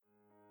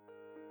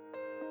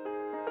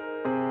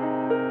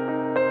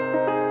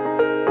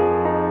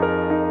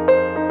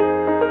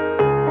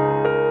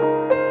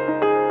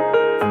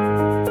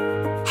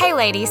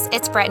ladies,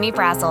 it's Brittany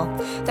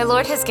Brazel. The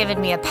Lord has given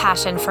me a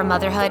passion for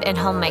motherhood and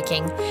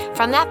homemaking.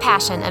 From that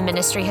passion, a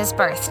ministry has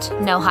birthed,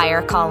 No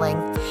Higher Calling.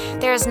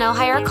 There is no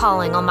higher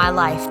calling on my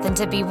life than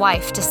to be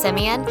wife to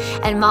Simeon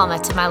and mama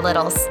to my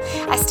littles.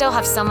 I still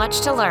have so much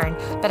to learn,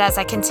 but as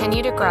I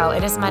continue to grow,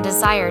 it is my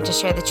desire to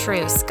share the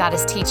truths God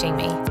is teaching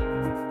me.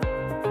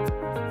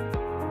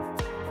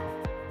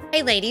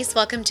 Hey ladies,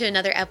 welcome to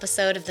another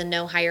episode of the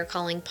No Higher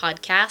Calling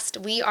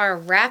podcast. We are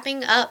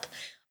wrapping up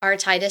our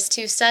Titus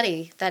 2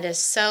 study. That is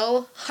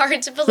so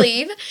hard to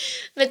believe,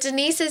 but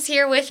Denise is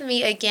here with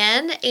me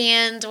again,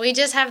 and we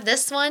just have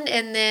this one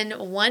and then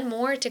one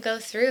more to go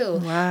through.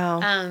 Wow.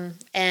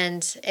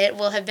 And it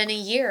will have been a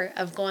year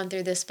of going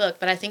through this book,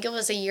 but I think it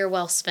was a year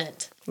well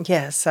spent.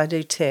 Yes, I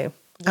do too.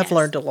 Yes. I've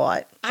learned a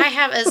lot. I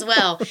have as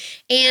well.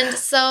 And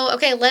so,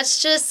 okay,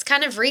 let's just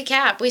kind of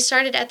recap. We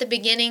started at the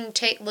beginning,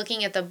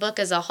 looking at the book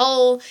as a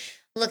whole,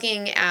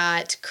 looking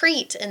at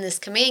Crete and this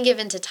command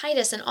given to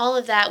Titus and all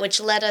of that,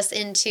 which led us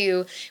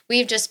into,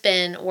 we've just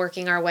been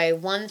working our way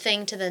one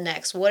thing to the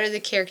next. What are the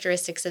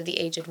characteristics of the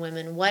aged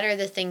women? What are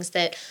the things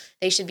that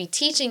they should be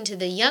teaching to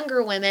the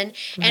younger women?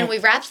 And we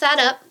wrapped that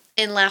up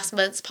in last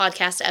month's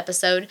podcast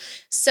episode.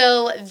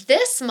 So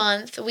this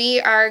month, we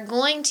are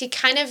going to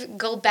kind of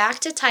go back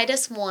to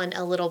Titus 1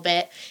 a little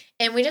bit,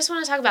 and we just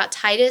want to talk about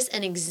Titus,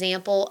 an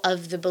example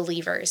of the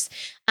believers.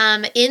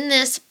 In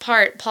this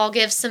part, Paul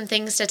gives some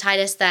things to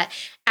Titus that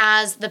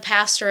as the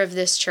pastor of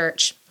this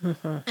church,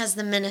 as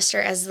the minister,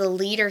 as the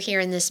leader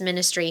here in this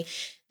ministry,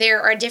 there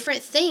are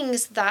different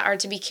things that are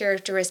to be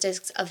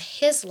characteristics of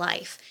his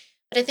life.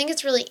 But I think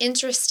it's really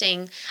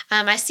interesting.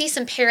 I see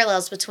some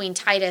parallels between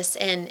Titus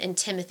and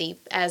Timothy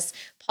as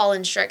Paul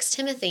instructs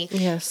Timothy.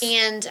 Yes.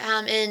 And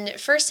in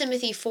 1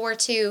 Timothy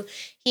 4:2,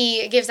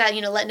 he gives that,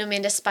 let no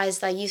man despise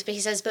thy youth. But he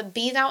says, but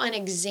be thou an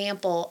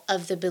example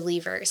of the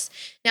believers.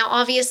 Now,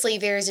 obviously,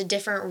 there's a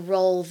different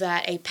role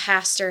that a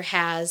pastor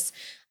has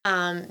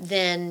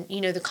than,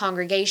 the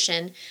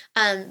congregation.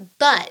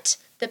 But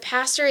the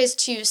pastor is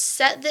to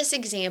set this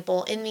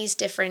example in these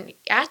different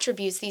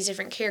attributes, these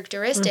different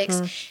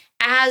characteristics,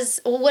 as,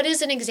 well, what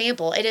is an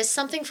example? It is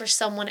something for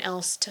someone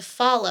else to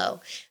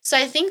follow. So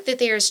I think that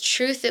there's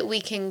truth that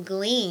we can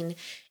glean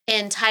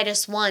in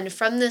Titus 1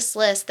 from this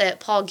list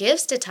that Paul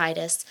gives to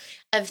Titus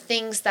of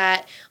things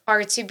that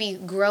are to be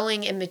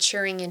growing and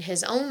maturing in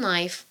his own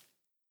life.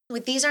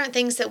 These aren't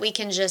things that we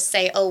can just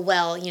say, oh,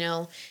 well,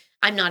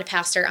 I'm not a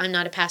pastor, I'm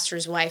not a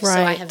pastor's wife, right.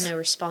 So I have no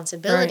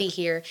responsibility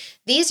here.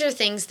 These are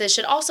things that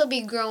should also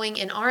be growing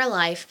in our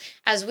life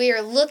as we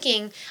are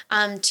looking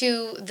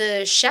to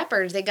the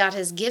shepherd that God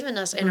has given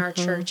us in our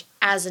church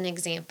as an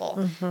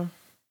example.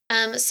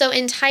 So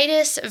in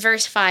Titus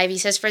verse 5, he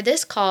says, for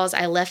this cause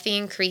I left thee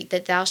in Crete,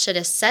 that thou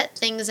shouldest set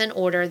things in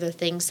order, the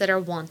things that are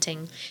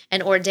wanting,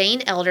 and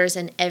ordain elders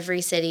in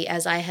every city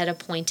as I had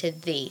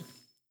appointed thee.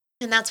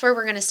 And that's where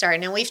we're going to start.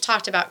 Now, we've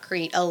talked about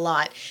Crete a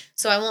lot,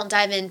 so I won't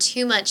dive in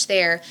too much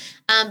there.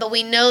 But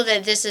we know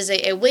that this is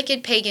a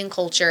wicked pagan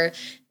culture.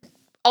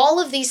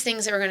 All of these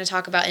things that we're going to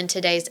talk about in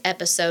today's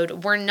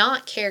episode were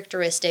not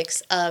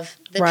characteristics of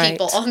the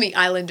people on the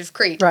island of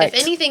Crete. Right.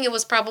 If anything, it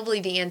was probably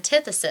the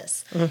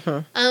antithesis.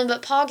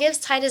 But Paul gives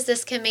Titus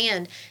this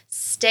command: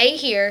 stay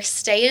here,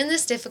 stay in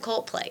this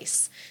difficult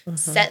place,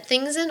 set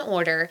things in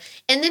order.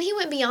 And then he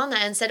went beyond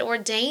that and said,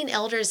 ordain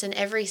elders in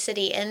every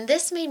city. And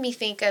this made me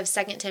think of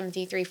 2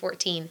 Timothy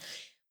 3:14.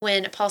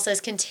 When Paul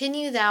says,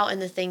 continue thou in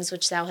the things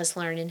which thou hast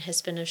learned and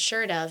hast been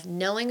assured of,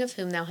 knowing of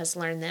whom thou hast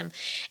learned them.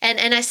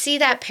 And I see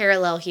that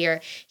parallel here.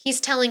 He's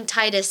telling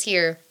Titus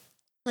here,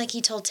 like he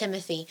told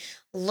Timothy,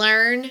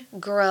 learn,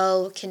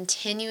 grow,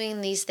 continuing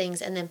these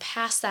things, and then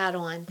pass that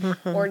on.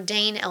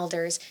 Ordain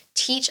elders,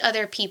 teach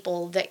other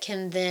people that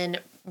can then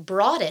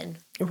broaden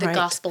the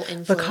gospel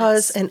influence.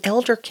 Because an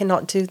elder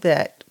cannot do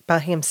that by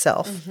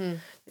himself.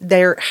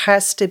 There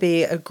has to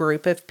be a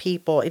group of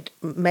people,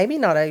 maybe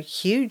not a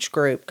huge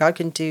group. God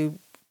can do,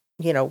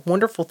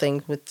 wonderful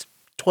things with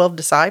 12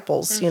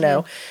 disciples,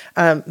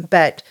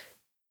 but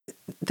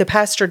the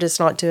pastor does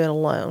not do it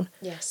alone.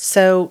 Yes.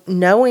 So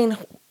knowing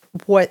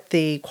what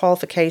the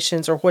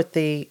qualifications or what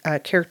the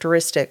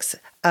characteristics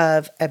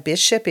of a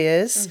bishop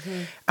is,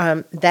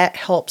 that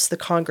helps the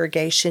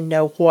congregation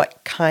know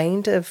what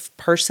kind of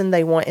person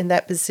they want in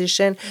that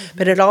position.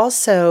 But it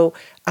also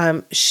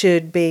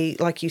should be,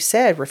 like you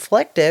said,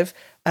 reflective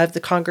of the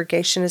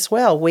congregation as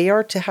well. We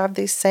are to have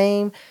these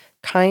same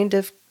kind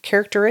of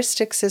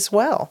characteristics as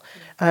well.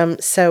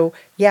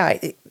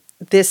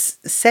 This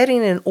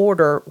setting in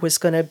order was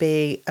going to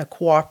be a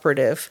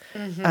cooperative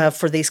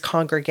for these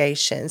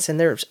congregations. And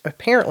there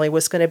apparently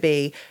was going to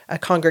be a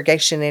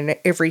congregation in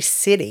every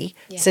city,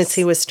 since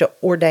he was to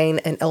ordain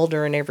an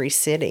elder in every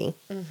city.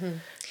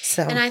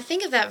 So. And I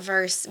think of that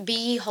verse, be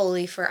ye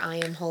holy for I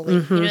am holy.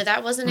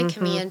 That wasn't a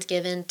command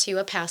given to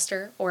a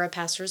pastor or a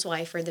pastor's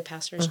wife or the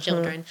pastor's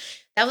children.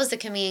 That was the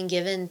command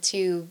given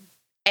to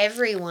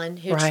everyone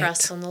who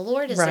trusts on the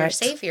Lord as their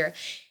Savior.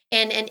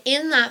 And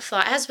in that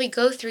thought, as we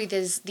go through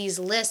these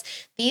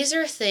lists, these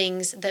are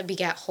things that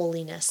beget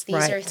holiness.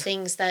 These are Right.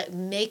 things that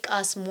make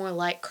us more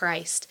like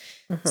Christ.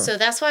 So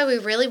that's why we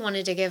really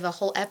wanted to give a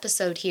whole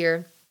episode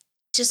here,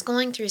 just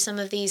going through some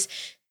of these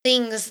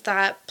things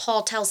that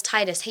Paul tells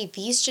Titus, hey,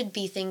 these should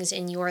be things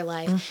in your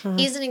life.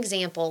 He's an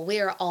example. We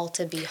are all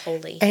to be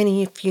holy. And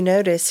if you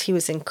notice, he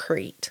was in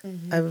Crete,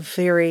 a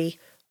very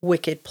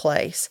wicked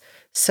place.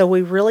 So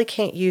we really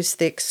can't use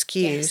the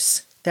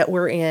excuse that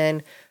we're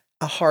in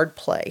a hard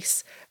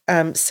place.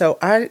 So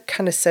I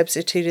kind of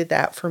substituted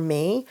that for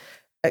me.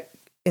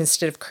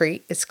 Instead of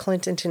Crete, it's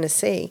Clinton,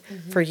 Tennessee.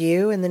 For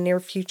you, in the near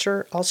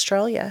future,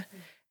 Australia.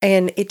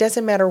 And it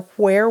doesn't matter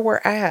where we're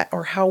at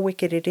or how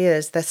wicked it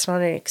is. That's not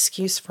an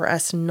excuse for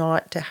us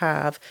not to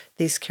have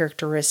these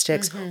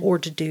characteristics or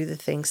to do the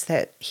things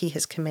that he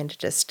has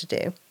commanded us to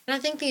do. And I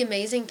think the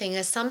amazing thing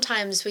is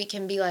sometimes we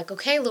can be like,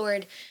 okay,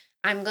 Lord,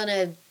 I'm going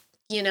to,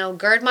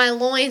 gird my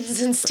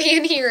loins and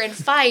stand here and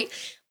fight,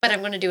 but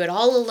I'm going to do it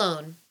all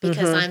alone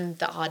because I'm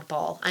the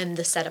oddball. I'm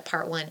the set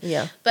apart one.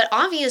 Yeah. But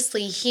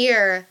obviously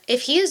here,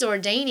 if he is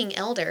ordaining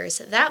elders,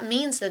 that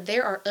means that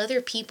there are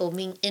other people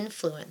being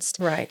influenced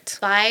Right.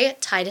 by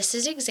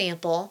Titus's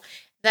example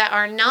that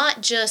are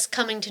not just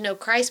coming to know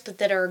Christ, but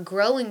that are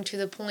growing to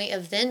the point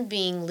of then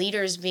being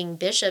leaders, being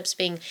bishops,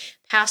 being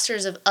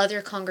pastors of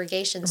other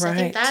congregations. So I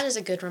think Right. that is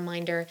a good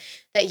reminder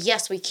that,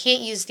 yes, we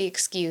can't use the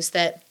excuse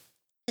that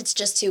it's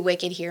just too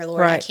wicked here,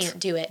 Lord, I Right. can't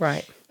do it.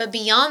 Right. But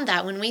beyond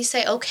that, when we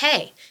say,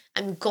 okay,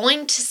 I'm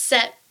going to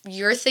set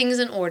your things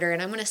in order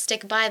and I'm going to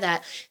stick by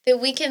that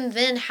we can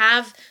then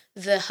have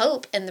the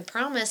hope and the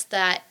promise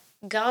that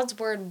God's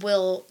word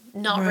will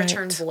not Right.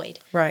 return void.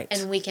 Right.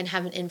 And we can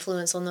have an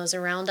influence on those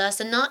around us.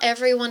 And not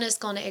everyone is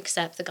going to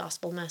accept the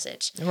gospel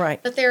message.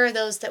 Right. But there are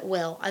those that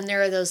will. And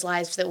there are those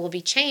lives that will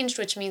be changed,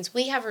 which means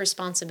we have a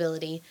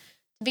responsibility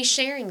to be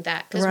sharing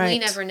that. Because we Right.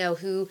 never know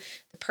who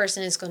the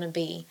person is going to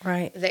be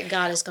Right. that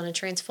God is going to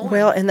transform.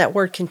 Well, and that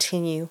word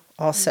continue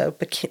also,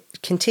 but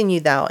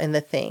continue thou in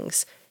the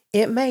things.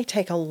 It may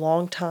take a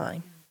long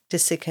time to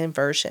see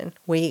conversion.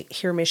 We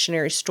hear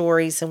missionary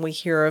stories and we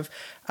hear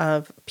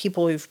of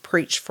people who've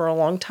preached for a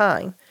long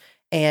time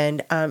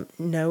and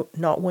no,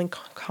 not one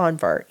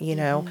convert,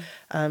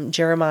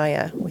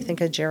 Jeremiah, we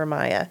think of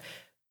Jeremiah,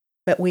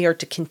 but we are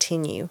to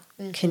continue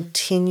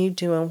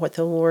doing what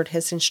the Lord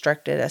has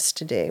instructed us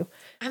to do.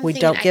 We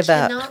don't give I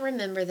up. cannot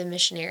remember the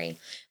missionary,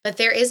 but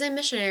there is a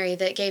missionary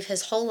that gave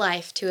his whole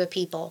life to a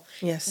people,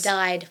 Yes.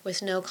 died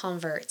with no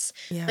converts.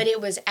 Yeah. But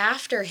it was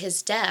after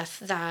his death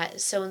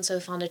that so-and-so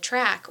found a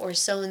track or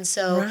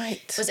so-and-so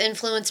Right. was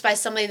influenced by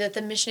somebody that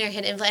the missionary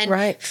had influenced. And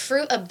Right.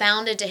 fruit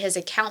abounded to his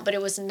account, but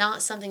it was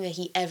not something that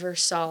he ever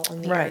saw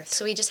on the Right. earth.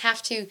 So we just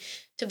have to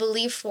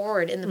believe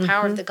forward in the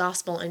power of the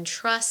gospel and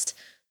trust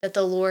that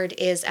the Lord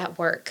is at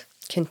work.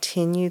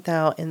 Continue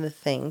thou in the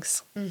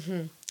things.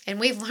 And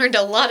we've learned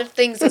a lot of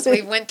things as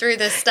we went through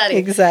this study.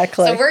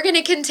 Exactly. So we're going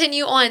to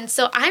continue on.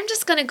 So I'm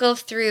just going to go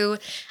through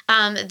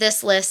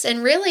this list.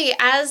 And really,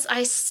 as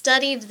I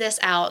studied this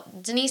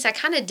out, Denise, I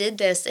kind of did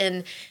this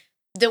in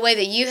the way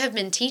that you have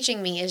been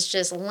teaching me is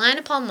just line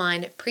upon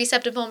line,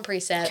 precept upon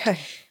precept. Okay.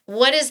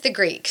 What does the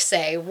Greek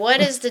say?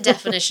 What is the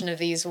definition of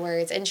these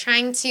words? And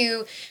trying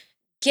to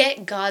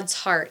get God's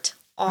heart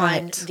on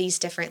Right. these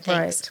different things.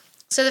 Right.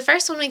 So the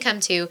first one we come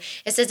to,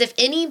 it says, if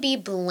any be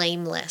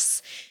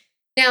blameless.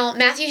 Now,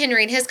 Matthew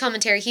Henry, in his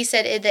commentary, he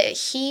said that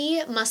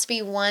he must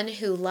be one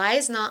who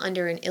lies not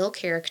under an ill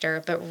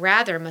character, but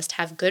rather must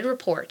have good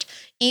report,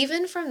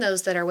 even from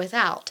those that are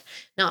without,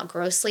 not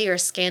grossly or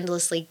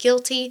scandalously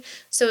guilty,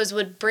 so as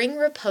would bring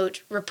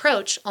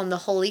reproach on the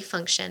holy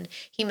function.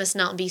 He must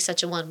not be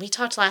such a one. We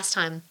talked last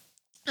time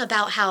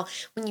about how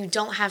when you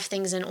don't have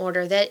things in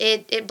order, that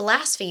it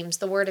blasphemes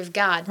the word of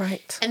God.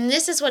 Right. And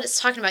this is what it's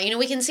talking about.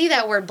 We can see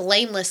that word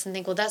blameless and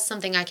think, well, that's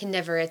something I can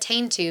never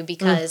attain to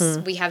because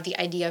we have the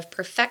idea of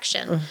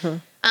perfection.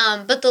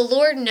 But the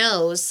Lord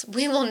knows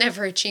we will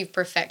never achieve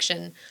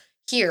perfection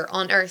here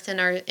on earth in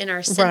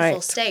our sinful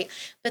Right. state.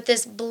 But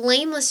this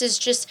blameless is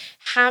just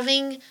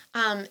having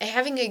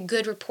a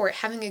good report,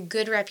 having a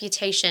good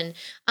reputation,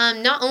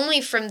 not only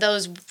from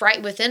those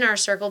right within our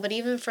circle, but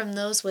even from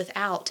those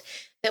without,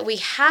 that we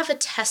have a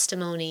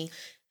testimony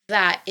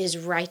that is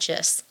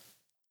righteous.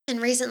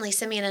 And recently,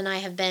 Simeon and I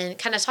have been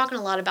kind of talking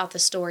a lot about the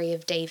story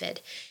of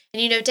David.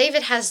 And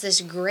David has this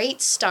great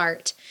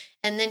start,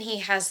 and then he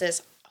has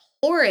this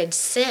horrid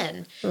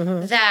sin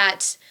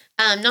that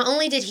not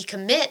only did he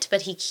commit,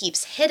 but he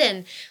keeps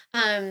hidden.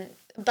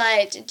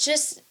 But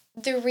just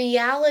the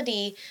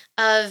reality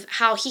of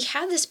how he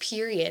had this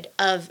period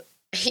of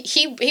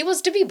he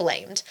was to be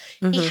blamed.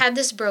 He had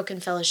this broken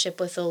fellowship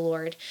with the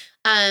Lord.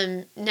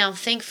 Now,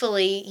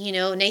 thankfully,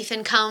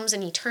 Nathan comes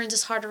and he turns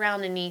his heart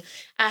around and he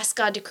asks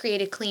God to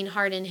create a clean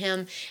heart in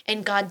him,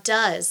 and God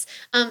does.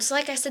 So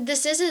like I said,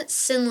 this isn't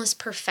sinless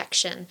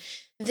perfection.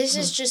 This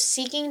is just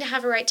seeking to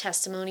have a right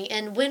testimony.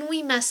 And when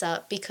we mess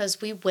up, because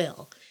we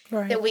will,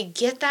 Right. that we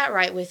get that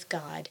right with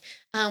God.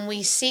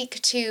 We seek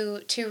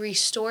to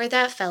restore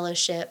that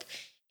fellowship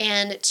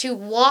and to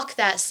walk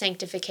that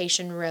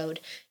sanctification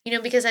road.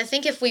 Because I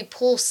think if we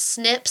pull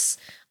snips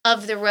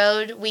of the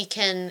road, we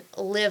can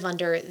live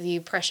under the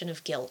oppression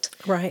of guilt.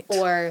 Right.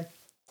 Or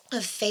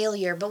of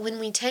failure. But when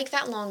we take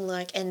that long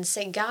look and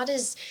say, God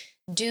is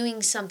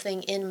doing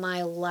something in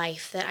my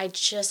life that I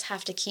just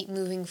have to keep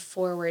moving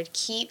forward,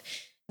 keep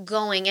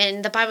going.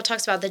 And the Bible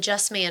talks about the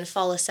just man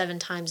falleth 7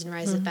 times and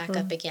riseth back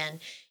up again.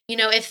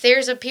 If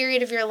there's a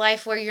period of your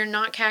life where you're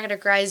not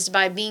categorized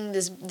by being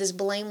this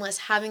blameless,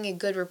 having a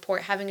good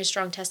report, having a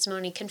strong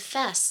testimony,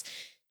 confess,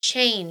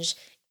 change,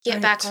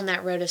 get back on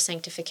that road of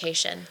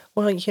sanctification.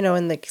 Well,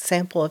 in the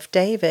example of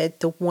David,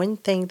 the one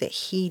thing that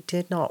he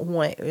did not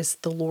want was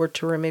the Lord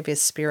to remove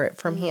his spirit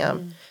from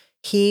him.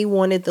 He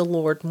wanted the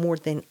Lord more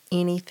than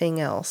anything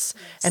else.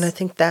 Yes. And I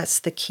think that's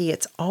the key.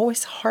 It's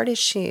always a heart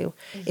issue.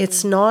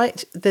 It's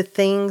not the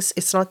things,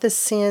 it's not the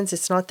sins,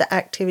 it's not the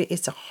activity,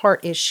 it's a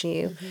heart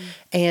issue.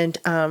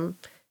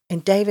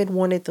 And David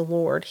wanted the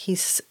Lord. He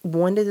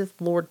wanted the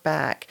Lord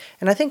back.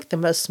 And I think the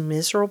most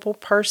miserable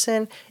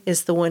person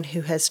is the one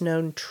who has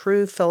known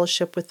true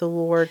fellowship with the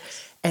Lord,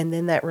 and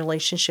then that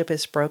relationship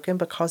is broken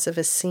because of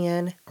a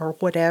sin or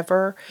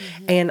whatever.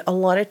 And a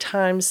lot of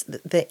times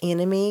the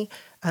enemy,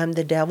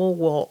 the devil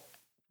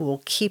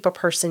will keep a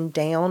person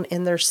down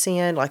in their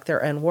sin, like they're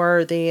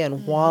unworthy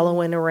and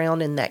wallowing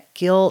around in that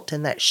guilt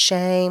and that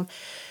shame.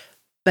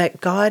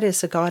 But God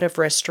is a God of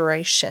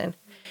restoration.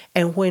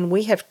 And when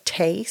we have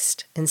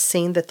tasted and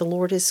seen that the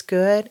Lord is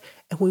good,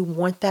 and we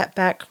want that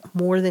back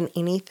more than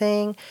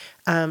anything,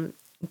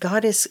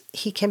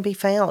 He can be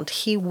found.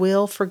 He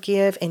will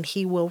forgive and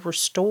He will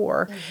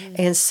restore.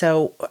 And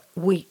so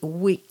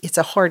it's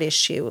a heart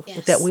issue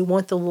that we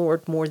want the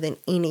Lord more than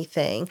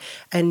anything.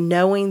 And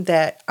knowing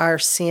that our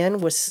sin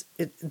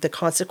the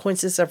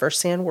consequences of our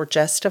sin were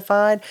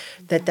justified,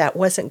 that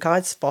wasn't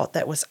God's fault,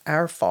 that was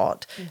our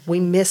fault. We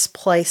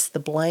misplace the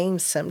blame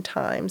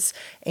sometimes,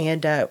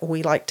 and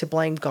we like to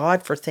blame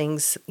God for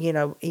things,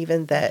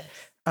 even that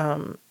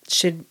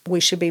we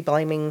should be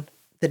blaming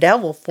the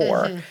devil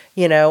for,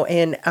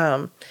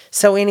 and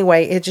so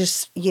anyway, it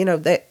just,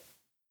 that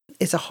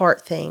is a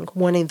heart thing,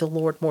 wanting the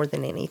Lord more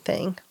than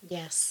anything.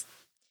 Yes.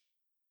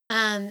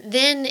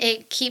 Then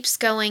it keeps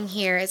going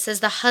here. It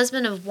says, the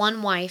husband of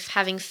one wife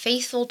having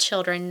faithful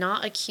children,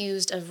 not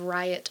accused of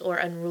riot or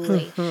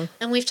unruly.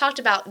 And we've talked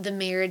about the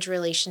marriage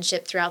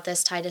relationship throughout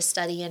this Titus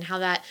study and how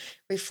that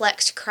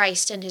reflects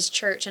Christ and His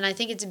church. And I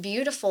think it's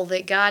beautiful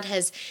that God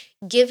has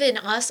given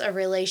us a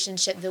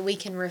relationship that we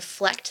can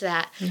reflect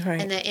that.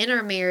 Right. And that in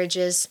our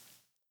marriages,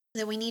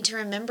 that we need to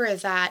remember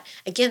that,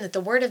 again, that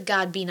the word of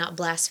God be not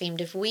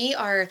blasphemed.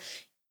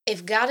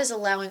 If God is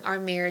allowing our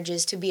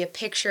marriages to be a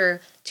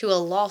picture to a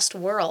lost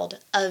world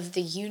of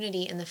the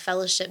unity and the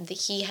fellowship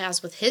that He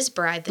has with His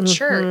bride, the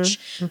church,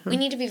 we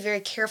need to be very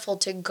careful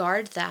to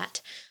guard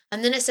that.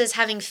 And then it says,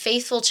 having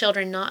faithful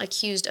children not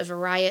accused of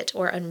riot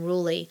or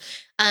unruly.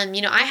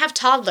 I have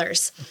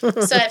toddlers.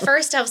 So at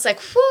first I was like,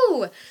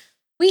 whew,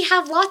 we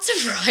have lots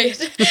of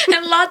riot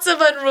and lots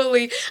of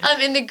unruly.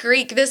 In the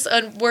Greek, this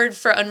word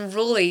for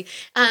unruly,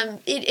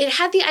 it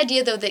had the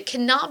idea, though, that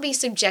cannot be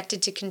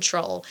subjected to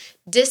control,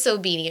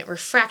 disobedient,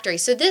 refractory.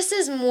 So this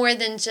is more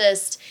than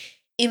just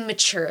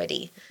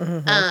immaturity.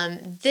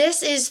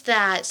 This is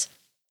that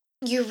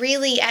you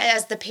really,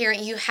 as the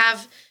parent,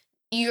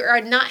 you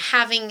are not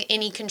having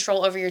any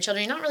control over your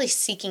children. You're not really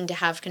seeking to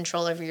have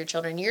control over your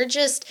children. You're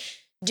just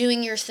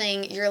doing your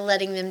thing, you're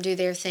letting them do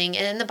their thing.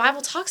 And the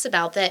Bible talks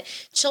about that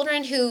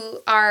children who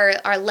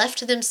are left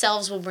to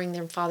themselves will bring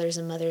their fathers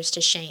and mothers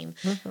to shame.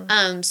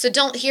 So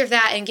don't hear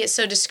that and get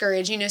so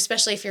discouraged,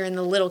 especially if you're in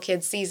the little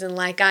kid season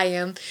like I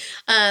am.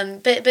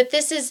 But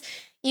this is,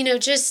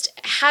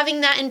 just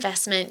having that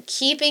investment,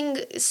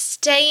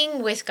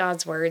 staying with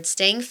God's word,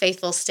 staying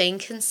faithful, staying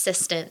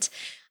consistent.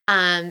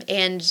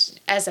 And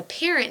as a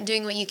parent,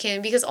 doing what you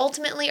can, because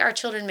ultimately our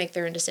children make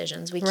their own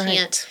decisions. We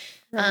can't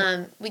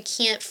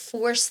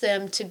force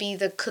them to be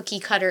the cookie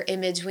cutter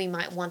image we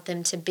might want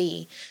them to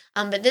be.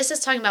 But this is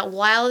talking about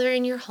while they're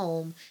in your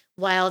home,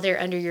 while they're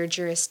under your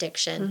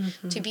jurisdiction,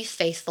 to be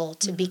faithful,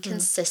 to be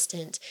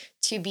consistent,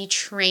 to be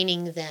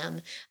training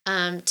them,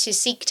 to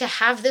seek to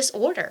have this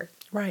order.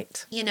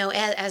 Right.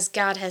 As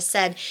God has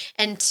said,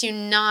 and to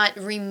not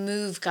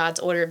remove God's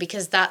order,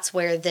 because that's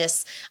where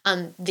this,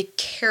 the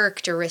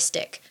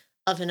characteristic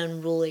of an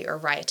unruly or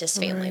riotous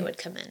family would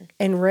come in.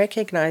 And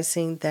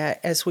recognizing that,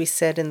 as we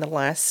said in the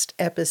last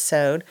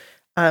episode,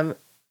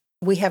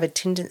 we have a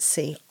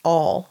tendency,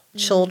 all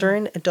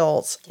children,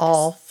 adults,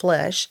 all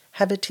flesh,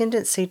 have a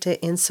tendency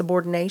to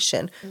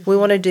insubordination. We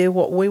want to do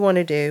what we want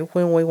to do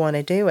when we want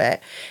to do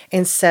it.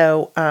 And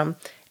so,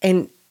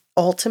 and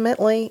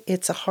ultimately,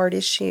 it's a heart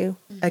issue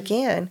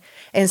again.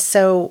 And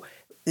so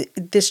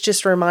this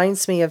just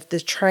reminds me of the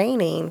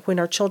training. When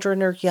our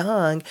children are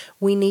young,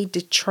 we need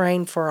to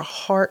train for a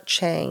heart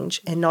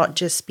change and not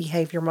just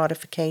behavior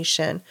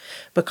modification,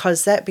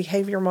 because that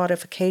behavior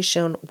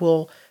modification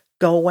will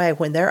go away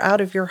when they're out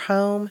of your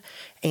home,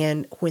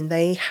 and when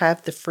they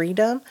have the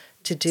freedom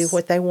to do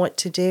what they want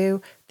to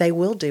do, they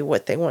will do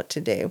what they want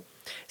to do.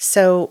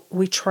 So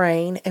we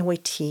train and we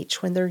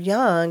teach when they're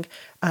young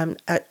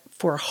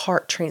for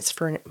heart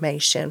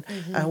transformation.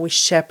 We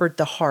shepherd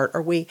the heart,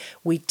 or we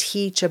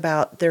teach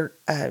about their,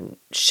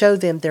 show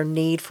them their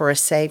need for a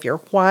Savior,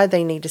 why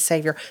they need a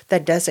Savior.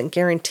 That doesn't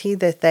guarantee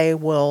that they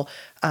will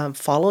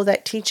follow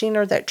that teaching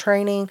or that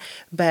training,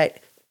 but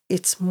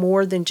it's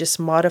more than just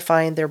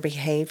modifying their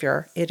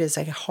behavior. It is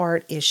a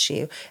heart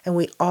issue. And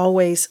we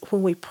always,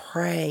 when we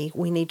pray,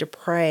 we need to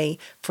pray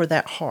for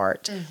that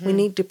heart. We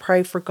need to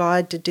pray for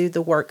God to do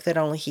the work that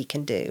only He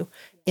can do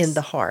in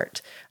the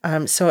heart.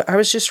 So I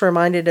was just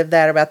reminded of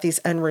that about these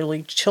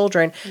unruly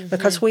children,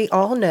 because we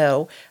all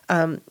know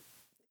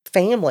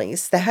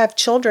families that have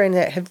children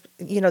that have,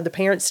 the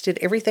parents did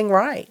everything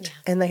right,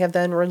 and they have the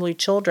unruly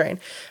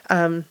children.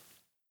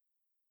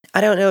 I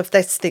don't know if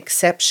that's the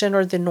exception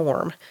or the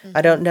norm.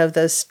 I don't know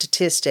those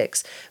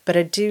statistics, but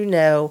I do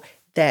know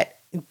that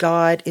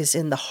God is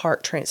in the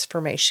heart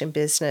transformation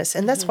business,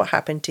 and that's what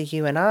happened to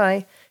you and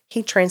I.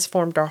 He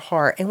transformed our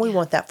heart, and we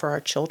want that for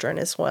our children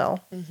as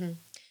well.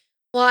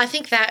 Well, I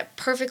think that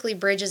perfectly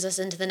bridges us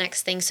into the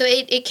next thing. So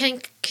it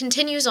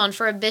continues on,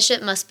 for a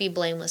bishop must be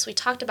blameless. We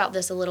talked about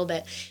this a little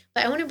bit,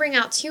 but I want to bring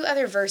out two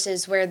other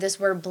verses where this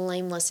word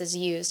blameless is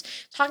used,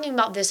 talking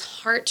about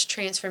this heart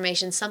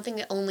transformation, something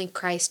that only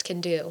Christ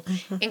can do.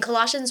 In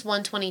Colossians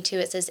 1:22,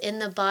 it says, in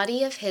the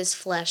body of his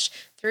flesh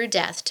through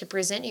death, to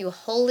present you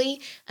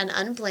holy and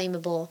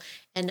unblameable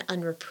and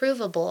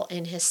unreprovable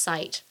in his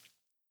sight.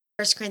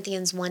 1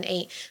 Corinthians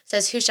 1:8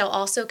 says, who shall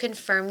also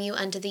confirm you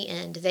unto the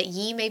end, that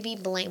ye may be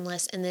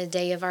blameless in the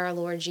day of our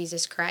Lord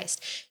Jesus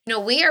Christ.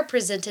 We are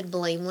presented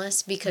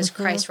blameless because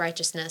Christ's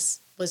righteousness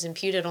was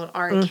imputed on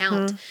our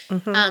account.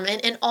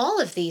 And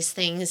all of these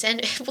things,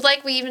 and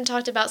like we even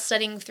talked about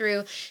studying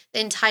through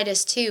in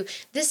Titus 2,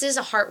 this is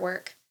a heart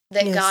work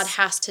that God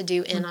has to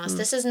do in us.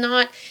 This is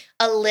not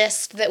a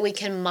list that we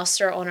can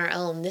muster on our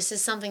own. This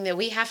is something that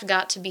we have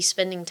got to be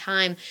spending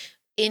time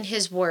in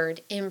his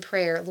word, in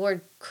prayer.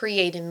 Lord,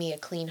 create in me a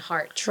clean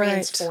heart,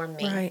 transform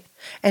me. Right.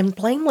 And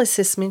blameless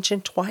is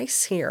mentioned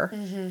twice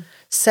here.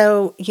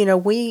 So,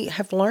 we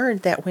have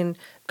learned that when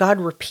God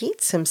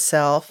repeats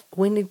himself,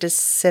 we need to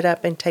sit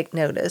up and take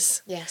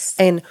notice. Yes.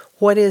 And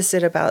what is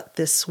it about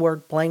this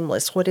word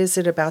blameless? What is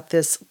it about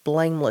this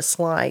blameless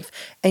life?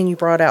 And you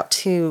brought out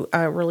two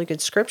really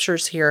good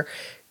scriptures here.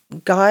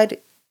 God,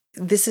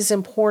 this is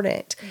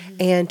important.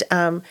 And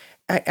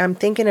I'm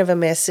thinking of a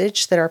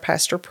message that our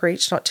pastor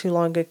preached not too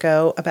long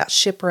ago about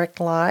shipwrecked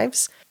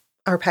lives.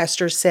 Our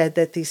pastor said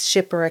that these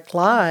shipwrecked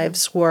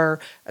lives were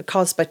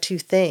caused by two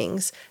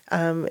things.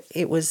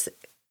 It was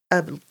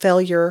a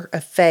failure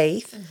of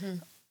faith,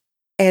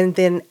 and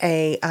then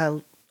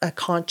a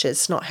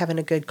conscience, not having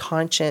a good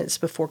conscience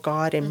before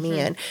God and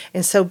men.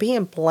 And so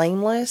being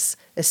blameless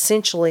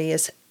essentially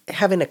is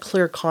having a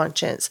clear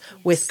conscience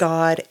with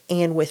God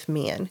and with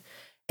men.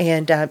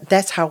 And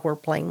that's how we're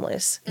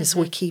blameless, is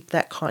we keep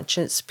that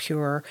conscience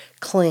pure,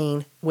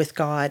 clean with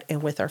God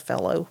and with our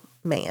fellow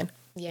man.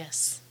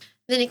 Yes.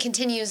 Then it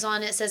continues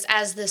on. It says,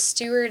 as the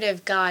steward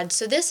of God.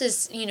 So this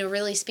is,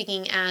 really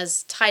speaking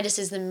as Titus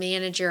is the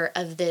manager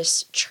of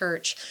this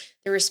church,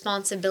 the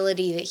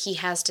responsibility that he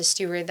has to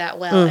steward that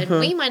well. And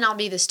we might not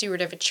be the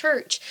steward of a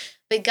church,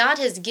 but God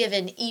has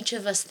given each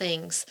of us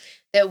things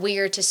that we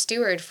are to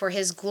steward for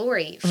his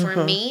glory. For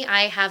me,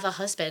 I have a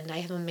husband, I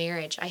have a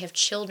marriage, I have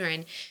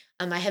children.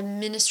 I have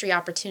ministry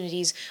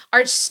opportunities.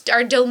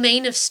 Our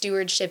domain of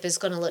stewardship is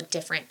going to look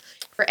different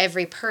for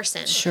every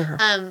person. Sure.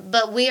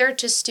 But we are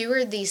to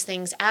steward these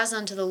things as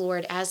unto the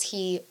Lord, as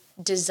he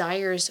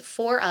desires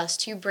for us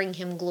to bring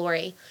him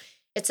glory.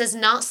 It says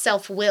not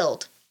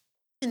self-willed.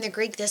 In the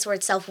Greek, this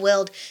word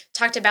self-willed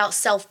talked about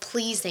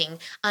self-pleasing,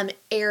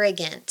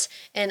 arrogant.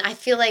 And I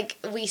feel like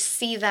we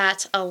see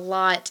that a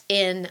lot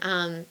in,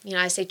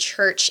 I say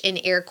church in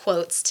air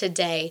quotes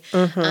today.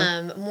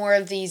 More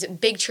of these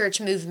big church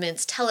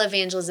movements,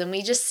 televangelism.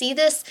 We just see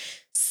this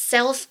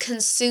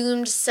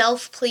self-consumed,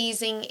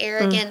 self-pleasing,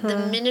 arrogant. The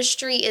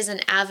ministry is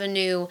an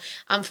avenue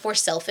for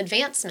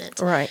self-advancement.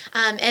 Right.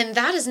 And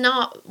that is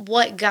not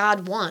what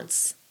God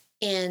wants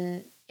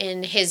in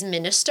his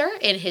minister,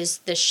 in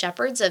the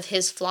shepherds of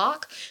his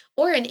flock,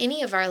 or in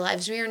any of our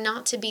lives. We are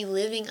not to be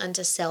living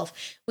unto self.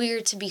 We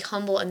are to be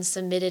humble and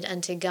submitted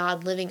unto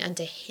God, living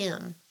unto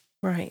him.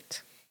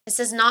 Right. It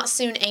says not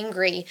soon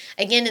angry.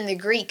 Again, in the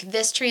Greek,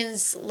 this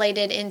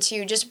translated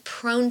into just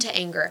prone to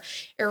anger,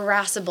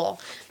 irascible.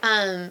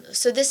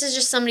 So this is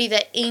just somebody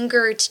that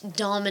anger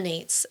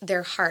dominates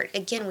their heart.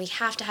 Again, we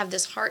have to have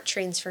this heart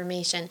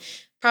transformation.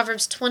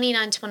 Proverbs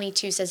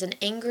 29:22 says, an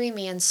angry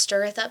man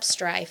stirreth up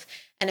strife,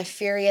 and a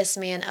furious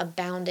man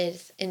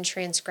aboundeth in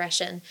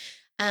transgression.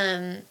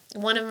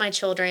 One of my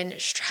children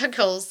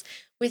struggles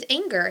with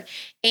anger.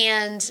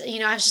 And,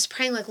 I was just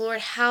praying like, Lord,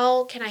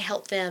 how can I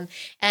help them?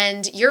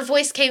 And your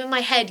voice came in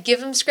my head, give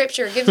them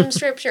scripture, give them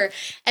scripture.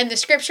 And the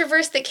scripture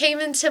verse that came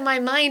into my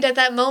mind at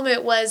that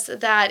moment was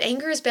that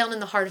anger is bound in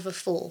the heart of a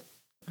fool.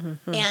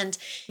 And,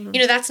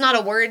 that's not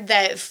a word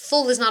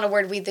fool is not a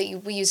word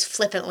we use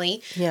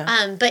flippantly.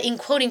 Yeah. But in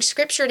quoting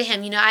scripture to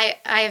him, I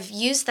have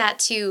used that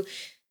to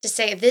to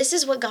say, this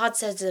is what God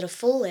says that a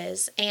fool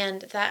is,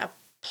 and that a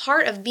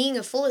part of being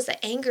a fool is that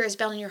anger is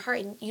bound in your heart,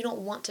 and you don't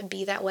want to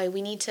be that way.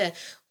 We need to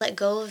let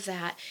go of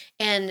that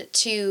and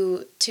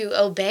to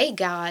obey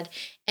God,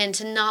 and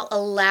to not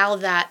allow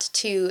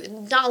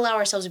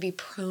ourselves to be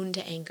prone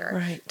to anger,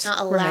 Right. not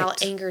allow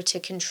Right. anger to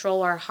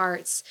control our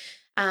hearts.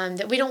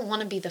 That we don't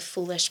want to be the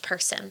foolish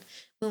person.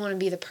 We want to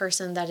be the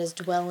person that is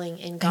dwelling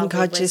in godly And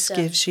God wisdom. just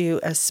gives you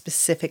a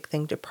specific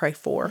thing to pray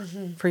for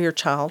your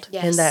child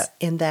Yes.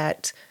 in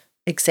that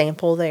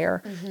example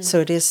there.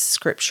 So it is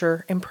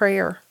scripture and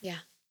prayer. Yeah.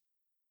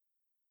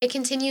 It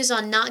continues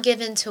on, not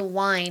given to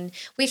wine.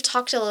 We've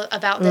talked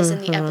about this in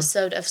the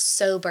episode of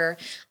sober.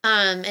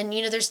 And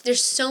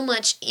there's so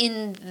much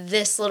in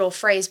this little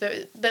phrase,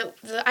 but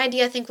the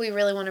idea I think we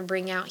really want to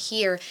bring out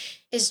here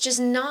is just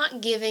not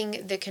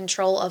giving the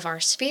control of our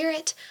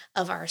spirit,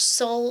 of our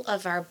soul,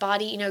 of our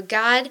body.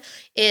 God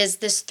is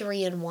this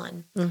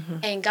 3-in-1.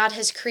 And God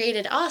has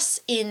created us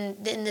in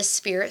this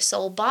spirit,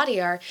 soul, body.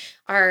 Our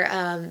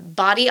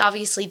body,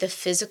 obviously the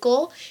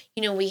physical.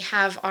 We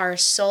have our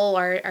soul,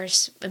 our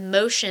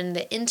emotion,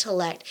 the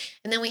intellect,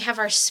 and then we have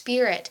our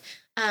spirit.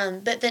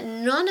 But that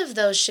none of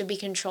those should be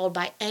controlled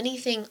by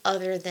anything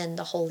other than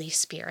the Holy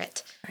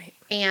Spirit. Right.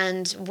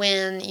 And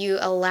when you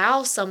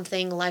allow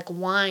something like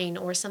wine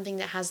or something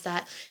that has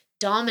that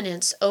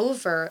dominance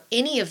over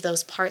any of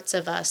those parts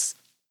of us,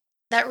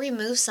 that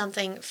removes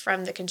something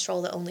from the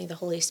control that only the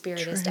Holy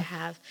Spirit is to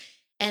have.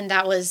 And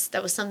that was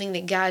something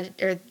that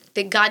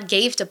God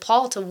gave to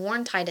Paul to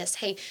warn Titus,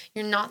 hey,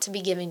 you're not to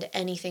be giving to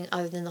anything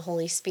other than the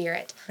Holy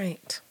Spirit.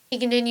 Right. He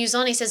continues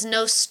on, he says,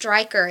 no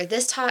striker.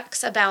 This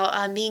talks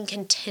about being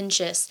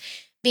contentious,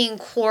 being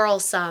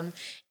quarrelsome.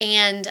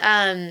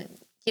 And,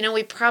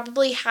 we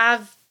probably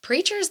have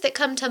preachers that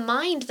come to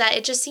mind that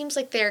it just seems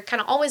like they're kind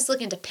of always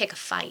looking to pick a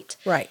fight.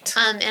 Right.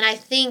 And I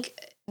think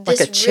like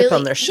a chip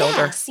on their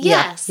shoulder.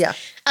 Yes. Yeah.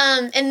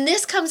 And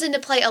this comes into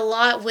play a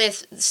lot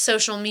with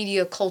social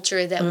media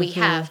culture that we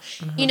have.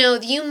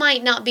 You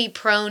might not be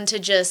prone to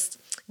just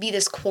be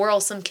this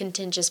quarrelsome,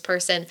 contentious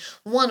person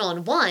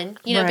one-on-one,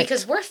 Right.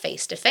 because we're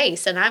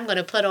face-to-face, and I'm going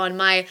to put on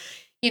my,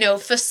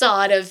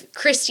 facade of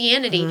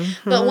Christianity.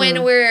 But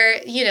when we're,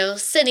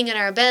 sitting in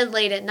our bed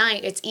late at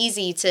night, it's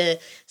easy to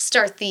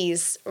start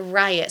these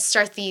riots,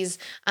 start these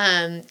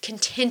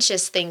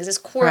contentious things, these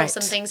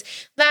quarrelsome things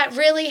that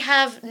really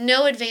have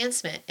no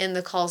advancement in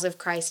the cause of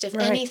Christ. If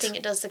anything,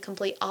 it does the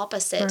complete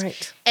opposite.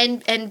 Right.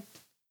 And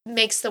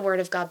makes the word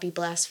of God be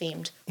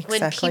blasphemed. Exactly.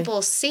 When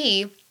people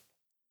see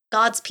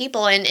God's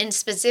people, and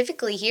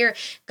specifically here,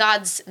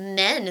 God's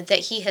men that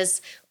he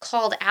has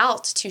called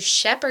out to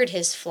shepherd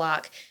his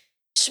flock,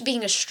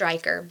 being a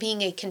striker,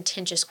 being a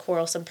contentious,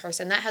 quarrelsome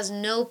person, that has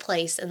no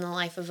place in the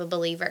life of a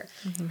believer.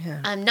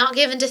 Yeah. Not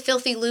given to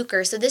filthy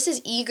lucre. So this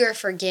is eager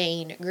for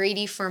gain,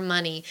 greedy for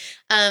money.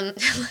 I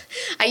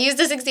used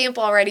this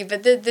example already,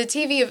 but the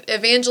TV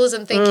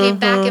evangelism thing came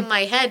back in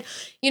my head.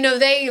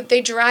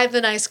 They drive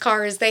the nice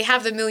cars, they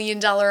have the $1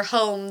 million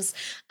homes.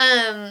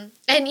 And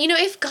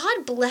if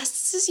God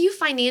blesses you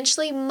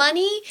financially,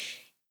 money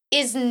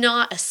is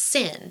not a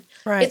sin.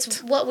 Right.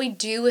 It's what we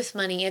do with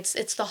money.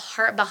 It's the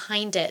heart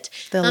behind it.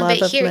 The love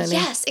but here, of money.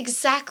 yes,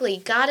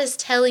 exactly. God is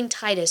telling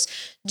Titus,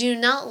 do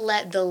not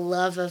let the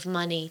love of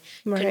money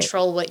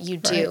control what you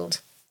do.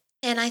 Right.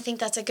 And I think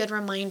that's a good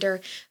reminder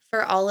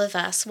for all of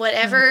us.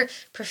 Whatever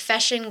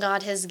profession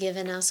God has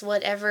given us,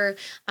 whatever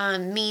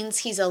means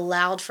he's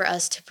allowed for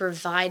us to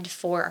provide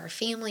for our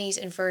families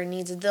and for our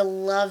needs,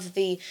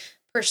 the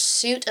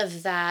pursuit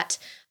of that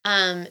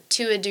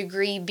to a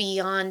degree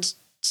beyond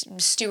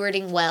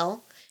stewarding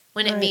well,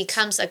 when it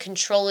becomes a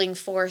controlling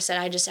force that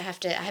I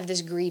have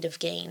this greed of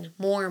gain,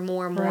 more.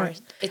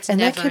 Right. It's and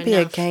never that could be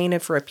a gain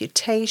of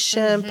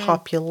reputation,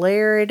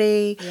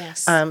 popularity,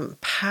 Yes.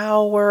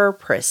 Power,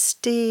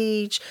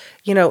 prestige,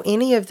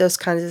 any of those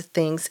kinds of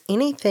things.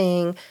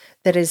 Anything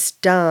that is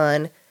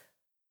done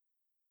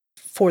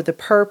for the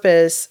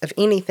purpose of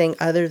anything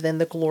other than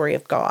the glory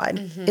of God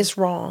is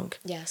wrong.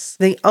 Yes.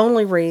 The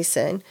only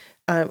reason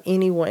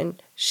anyone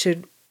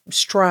should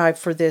strive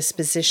for this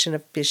position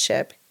of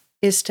bishop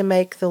is to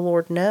make the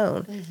Lord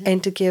known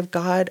and to give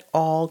God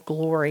all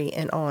glory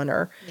and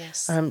honor.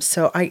 Yes.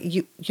 So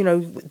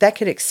that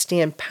could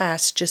extend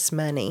past just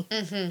money.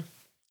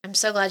 I'm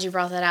so glad you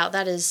brought that out.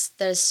 That is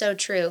so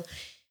true.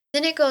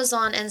 Then it goes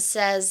on and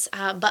says,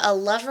 but a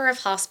lover of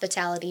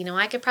hospitality.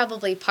 I could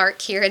probably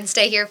park here and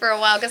stay here for a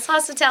while because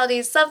hospitality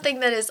is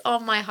something that is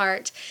on my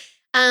heart.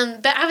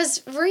 But I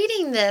was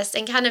reading this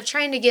and kind of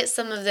trying to get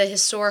some of the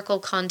historical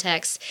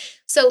context.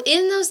 So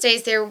in those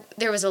days, there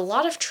was a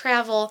lot of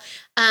travel,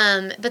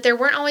 but there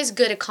weren't always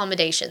good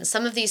accommodations.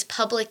 Some of these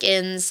public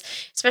inns,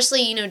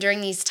 especially,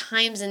 during these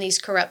times in these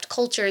corrupt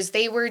cultures,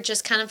 they were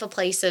just kind of a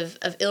place of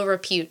ill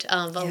repute,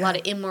 of a lot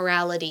of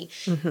immorality.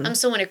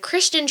 So when a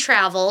Christian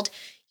traveled,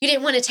 you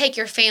didn't want to take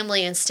your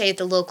family and stay at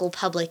the local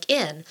public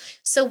inn.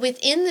 So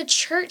within the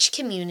church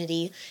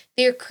community,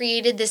 there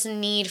created this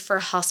need for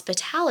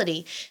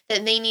hospitality,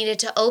 that they needed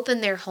to open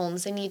their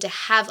homes. They need to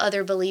have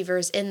other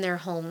believers in their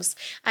homes.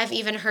 I've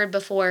even heard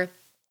before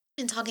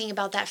and talking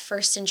about that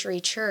first century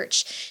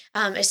church,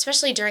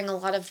 especially during a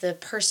lot of the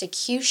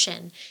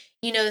persecution.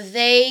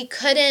 They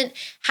couldn't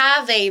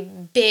have a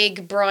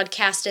big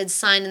broadcasted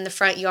sign in the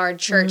front yard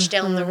church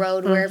down the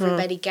road where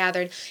everybody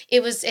gathered.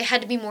 It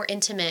had to be more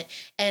intimate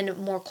and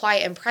more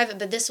quiet and private,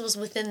 but this was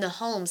within the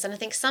homes. And I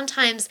think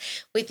sometimes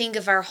we think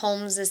of our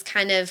homes as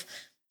kind of,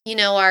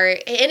 and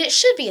it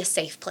should be a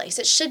safe place.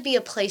 It should be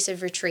a place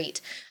of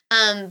retreat.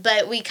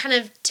 But we kind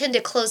of tend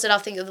to close it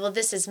off thinking, well,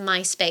 this is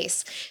my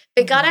space.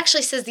 But God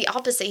actually says the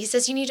opposite. He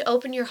says you need to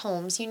open your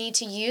homes. You need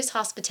to use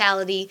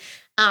hospitality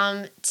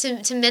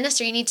to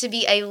minister. You need to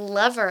be a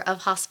lover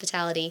of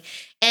hospitality.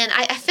 And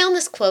I found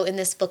this quote in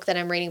this book that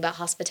I'm reading about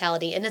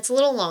hospitality, and it's a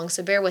little long,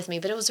 so bear with me,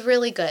 but it was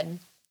really good.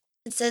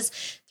 It says,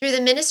 through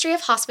the ministry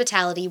of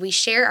hospitality, we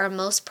share our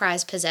most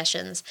prized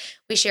possessions.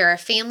 We share our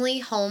family,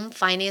 home,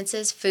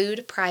 finances,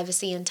 food,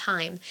 privacy, and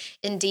time.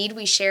 Indeed,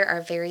 we share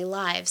our very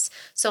lives.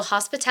 So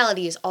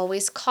hospitality is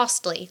always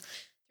costly.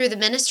 Through the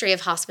ministry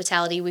of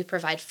hospitality, we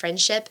provide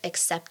friendship,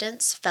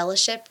 acceptance,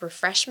 fellowship,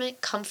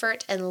 refreshment,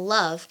 comfort, and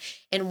love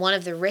in one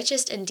of the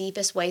richest and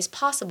deepest ways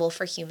possible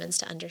for humans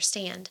to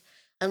understand.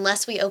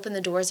 Unless we open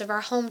the doors of our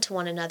home to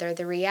one another,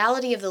 the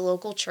reality of the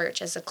local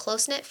church as a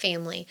close-knit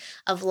family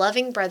of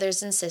loving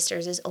brothers and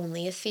sisters is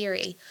only a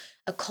theory.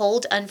 A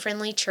cold,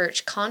 unfriendly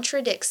church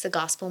contradicts the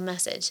gospel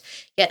message,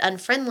 yet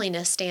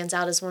unfriendliness stands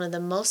out as one of the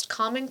most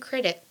common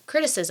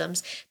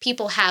criticisms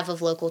people have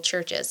of local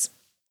churches.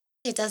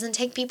 It doesn't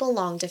take people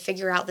long to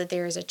figure out that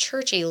there is a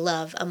churchy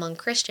love among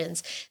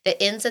Christians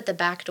that ends at the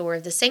back door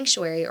of the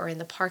sanctuary or in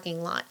the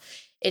parking lot.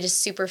 It is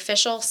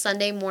superficial,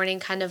 Sunday morning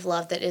kind of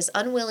love that is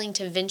unwilling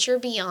to venture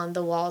beyond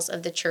the walls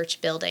of the church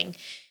building.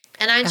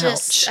 And I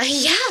just,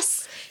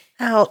 yes.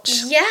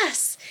 Ouch.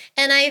 Yes.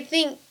 And I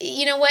think,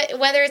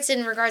 whether it's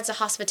in regards to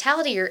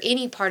hospitality or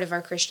any part of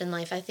our Christian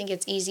life, I think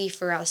it's easy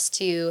for us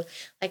to,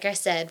 like I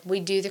said, we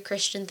do the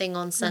Christian thing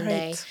on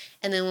Sunday. Right.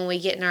 And then when we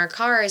get in our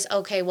cars,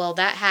 okay, well,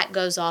 that hat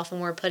goes off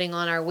and we're putting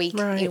on our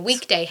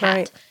weekday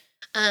hat.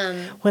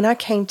 Right. When I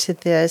came to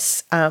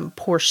this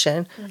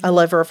portion, a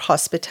lover of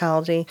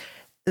hospitality,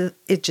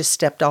 it just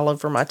stepped all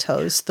over my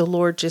toes. The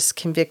Lord just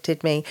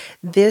convicted me.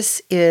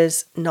 This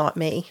is not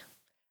me.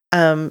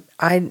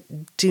 I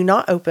do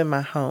not open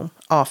my home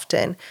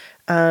often.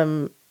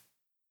 And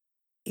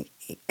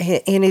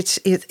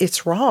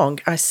it's wrong.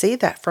 I see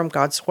that from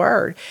God's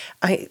word.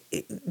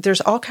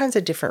 There's all kinds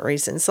of different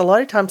reasons. A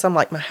lot of times I'm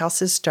like, my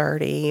house is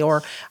dirty,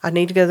 or I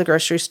need to go to the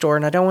grocery store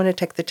and I don't want to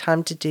take the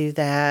time to do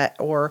that.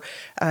 Or,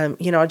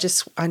 I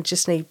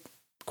just need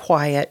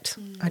quiet.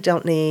 I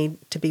don't need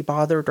to be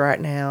bothered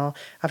right now.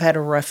 I've had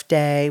a rough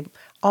day.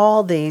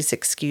 All these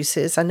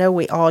excuses. I know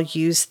we all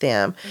use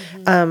them.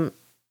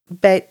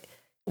 But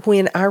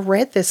when I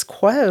read this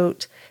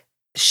quote,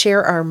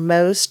 share our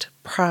most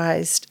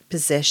prized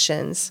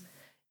possessions,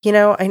 and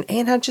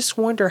I just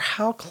wonder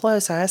how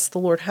close, I asked the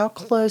Lord, how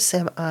close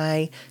am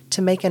I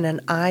to making an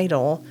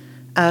idol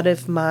out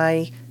of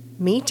my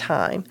me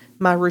time,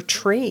 my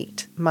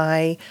retreat,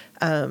 my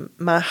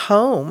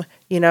home?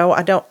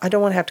 I don't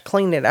want to have to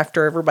clean it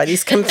after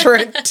everybody's come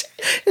through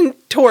and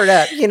tore it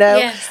up,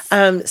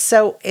 Yes.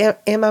 So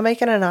am I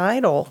making an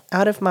idol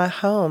out of my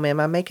home? Am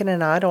I making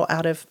an idol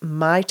out of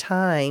my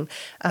time?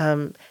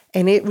 And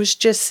it was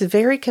just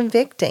very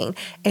convicting.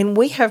 And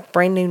we have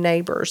brand new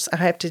neighbors. I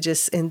have to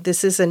and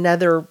this is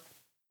another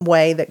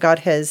way that God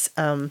has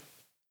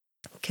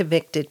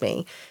convicted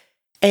me.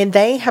 And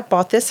they have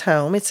bought this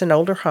home. It's an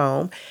older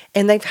home,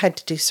 and they've had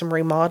to do some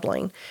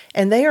remodeling.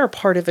 And they are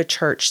part of a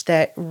church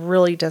that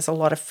really does a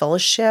lot of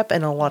fellowship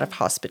and a lot of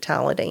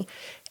hospitality.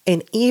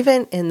 And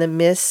even in the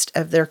midst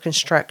of their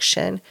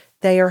construction,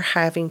 they are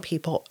having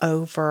people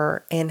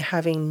over and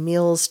having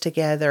meals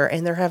together,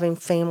 and they're having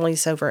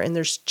families over, and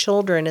there's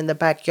children in the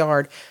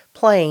backyard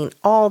playing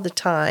all the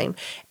time.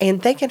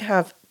 And they can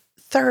have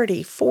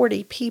 30,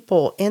 40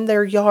 people in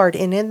their yard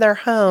and in their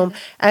home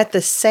at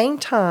the same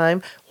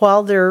time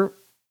while they're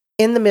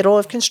in the middle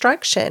of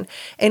construction.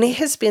 And it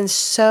has been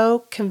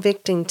so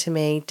convicting to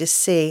me to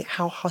see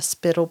how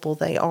hospitable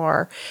they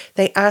are.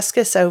 They ask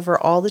us over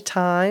all the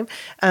time.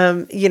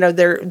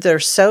 They're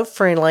so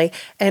friendly.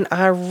 And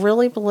I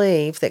really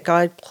believe that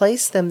God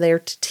placed them there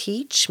to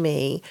teach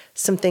me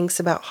some things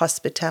about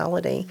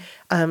hospitality.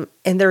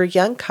 And they're a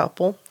young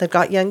couple. They've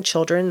got young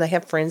children. They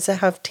have friends that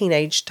have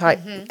teenage type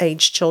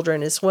age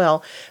children as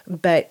well.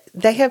 But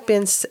that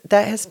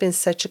has been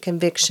such a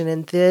conviction.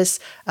 And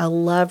a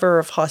lover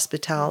of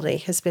hospitality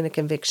has been a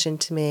conviction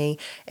to me.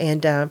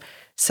 And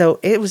so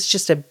it was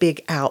just a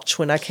big ouch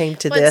when I came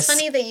to this. It's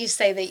funny that you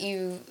say that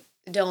you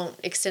don't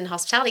extend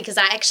hospitality, because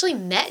I actually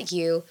met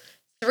you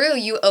through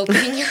you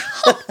opening your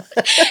home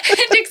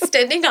and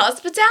extending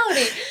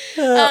hospitality.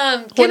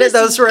 One of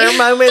those rare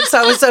moments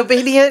I was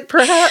obedient,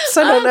 perhaps.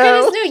 I don't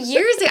know. Goodness, no,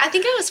 years ago. I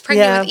think I was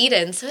pregnant with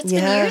Eden, so it's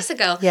been years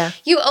ago. Yeah.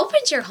 You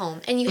opened your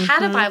home and you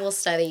had a Bible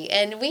study,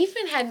 and we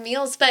even had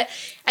meals, but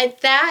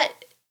at that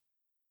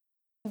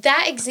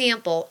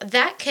example,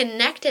 that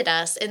connected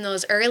us in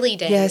those early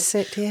days. Yes,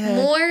 it did.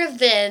 More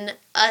than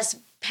us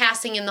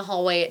passing in the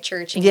hallway at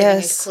church and giving a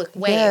Yes. quick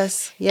wave.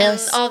 Yes. And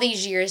Yes. all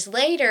these years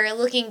later,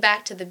 looking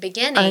back to the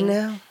beginning, I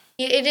know.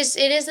 it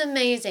is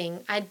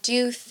amazing. I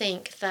do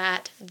think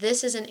that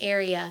this is an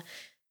area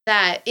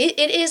that it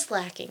is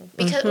lacking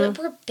because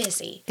we're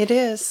busy. It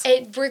is.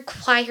 It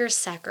requires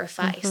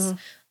sacrifice.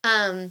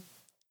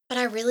 But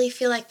I really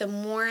feel like the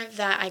more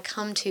that I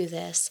come to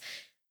this,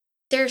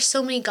 there are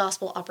so many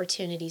gospel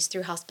opportunities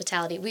through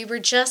hospitality. We were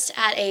just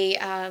at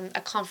a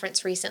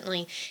conference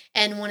recently,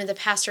 and one of the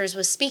pastors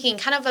was speaking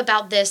kind of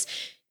about this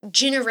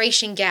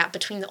generation gap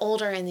between the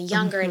older and the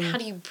younger, and how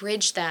do you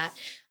bridge that?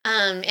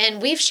 And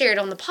we've shared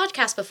on the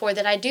podcast before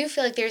that I do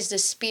feel like there's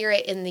this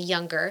spirit in the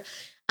younger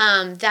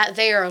that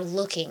they are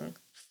looking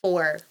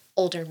for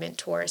older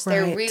mentors. Right.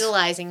 They're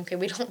realizing, okay,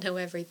 we don't know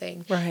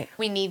everything. Right.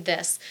 We need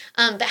this.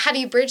 But how do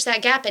you bridge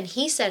that gap? And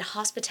he said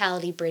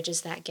hospitality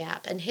bridges that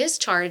gap. And his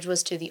charge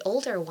was to the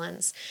older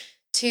ones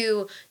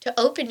to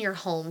open your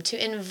home,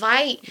 to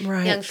invite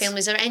young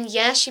families over. And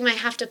yes, you might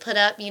have to put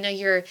up,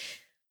 your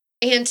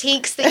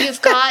antiques that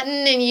you've gotten,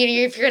 and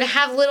if you're going to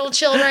have little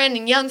children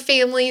and young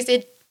families,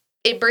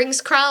 it brings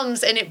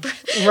crumbs, and it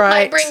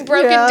might bring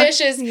broken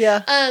dishes.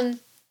 Yeah.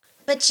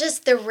 But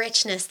just the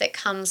richness that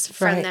comes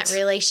from that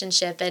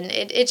relationship. And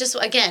it just,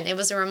 again, it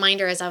was a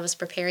reminder as I was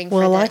preparing for this.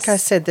 Well, like I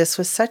said, this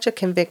was such a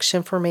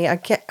conviction for me.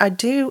 I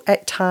do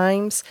at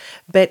times,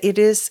 but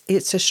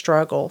it's a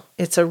struggle.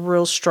 It's a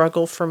real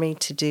struggle for me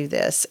to do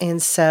this.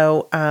 And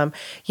so,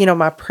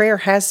 my prayer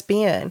has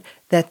been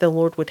that the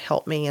Lord would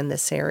help me in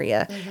this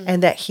area,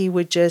 and that he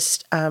would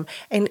just,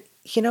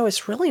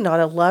 it's really not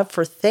a love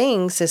for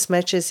things as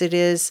much as it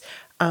is,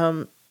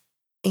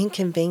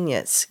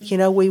 inconvenience.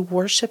 We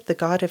worship the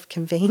God of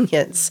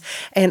convenience.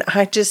 And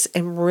I just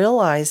am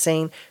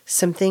realizing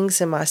some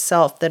things in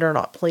myself that are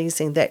not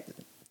pleasing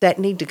that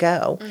need to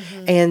go.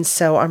 And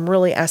so I'm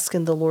really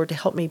asking the Lord to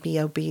help me be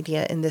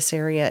obedient in this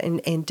area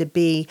and to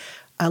be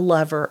a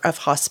lover of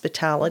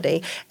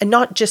hospitality, and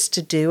not just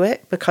to do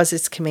it because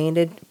it's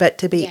commanded, but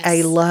to be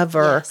a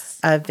lover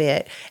of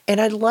it.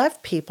 And I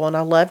love people, and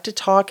I love to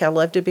talk. I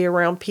love to be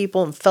around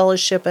people and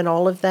fellowship and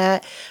all of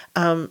that.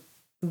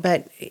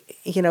 But,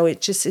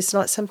 it's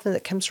not something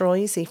that comes real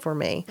easy for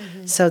me.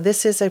 So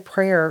this is a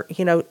prayer,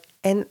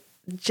 and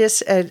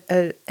just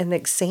an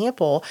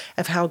example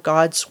of how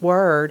God's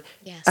word,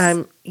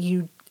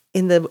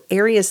 in the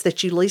areas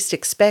that you least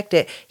expect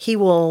it, he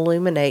will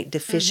illuminate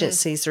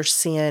deficiencies or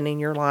sin in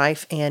your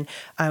life. And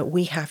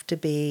we have to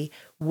be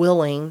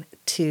willing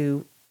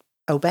to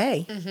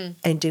obey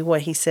and do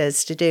what he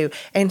says to do.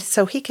 And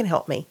so he can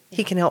help me.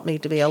 He can help me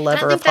to be a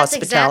lover of hospitality. That's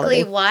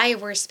exactly why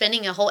we're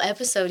spending a whole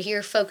episode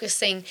here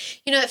focusing.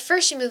 At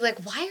first you may be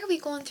like, why are we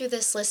going through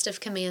this list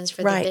of commands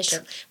for the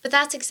bishop? But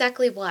that's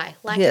exactly why.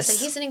 Like I said,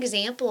 he's an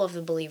example of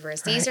the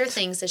believers. These are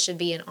things that should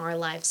be in our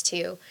lives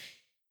too.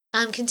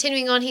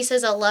 Continuing on, he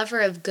says, a lover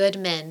of good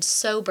men,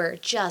 sober,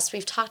 just.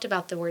 We've talked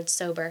about the word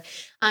sober.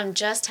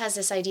 Just has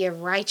this idea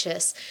of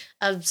righteous,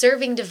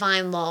 observing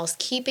divine laws,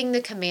 keeping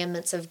the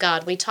commandments of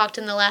God. We talked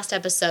in the last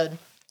episode,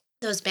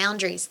 those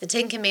boundaries, the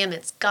 10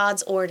 Commandments,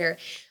 God's order,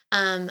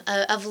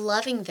 of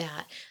loving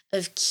that,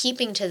 of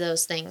keeping to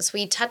those things.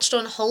 We touched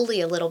on holy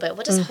a little bit.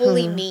 What does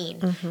holy mean?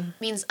 It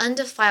means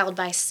undefiled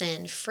by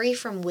sin, free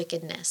from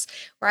wickedness,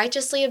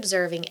 righteously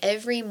observing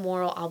every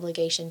moral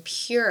obligation,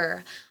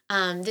 pure.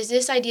 There's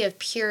this idea of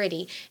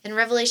purity. In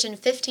Revelation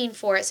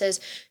 15:4, it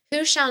says,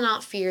 "Who shall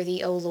not fear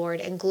thee, O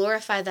Lord, and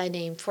glorify thy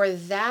name? For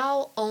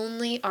thou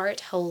only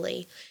art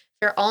holy.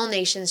 For all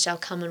nations shall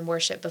come and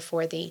worship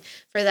before thee.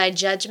 For thy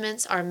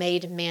judgments are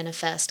made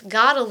manifest."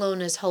 God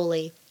alone is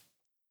holy.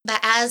 But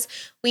as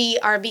we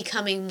are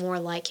becoming more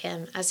like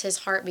him, as his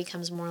heart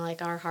becomes more like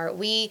our heart,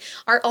 we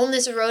are on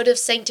this road of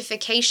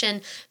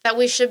sanctification that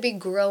we should be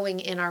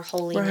growing in our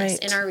holiness,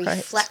 in our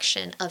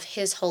reflection of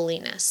his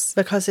holiness.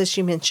 Because as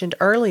you mentioned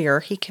earlier,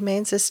 he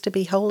commands us to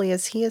be holy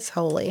as he is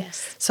holy.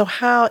 Yes. So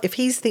if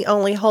he's the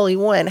only holy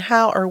one,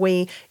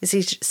 is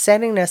he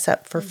setting us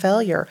up for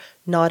failure?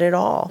 Not at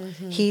all.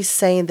 He's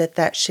saying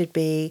that should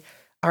be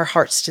our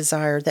heart's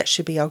desire. That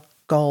should be our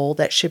goal.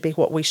 That should be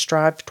what we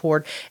strive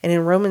toward. And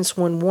in Romans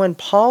 1:1,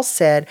 Paul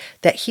said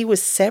that he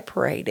was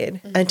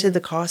separated unto the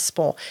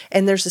gospel.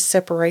 And there's a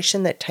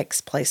separation that takes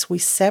place. We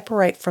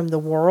separate from the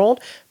world,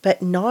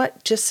 but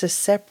not just a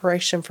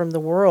separation from the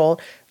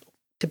world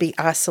to be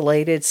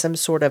isolated, some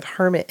sort of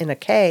hermit in a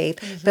cave,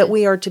 but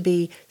we are to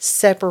be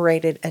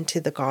separated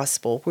unto the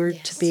gospel. We're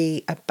to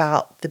be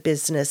about the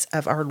business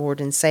of our Lord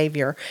and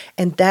Savior.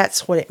 And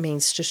that's what it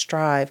means to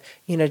strive,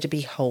 to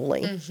be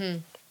holy.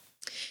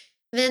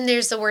 Then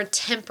there's the word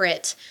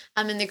temperate.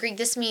 In the Greek,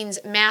 this means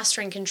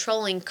mastering,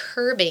 controlling,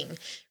 curbing,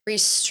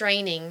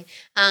 restraining.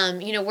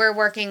 We're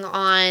working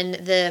on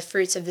the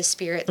fruits of the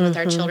Spirit with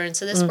our children.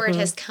 So this word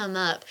has come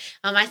up.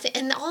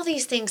 And all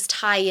these things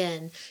tie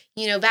in,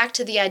 back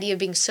to the idea of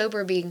being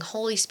sober, being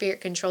Holy Spirit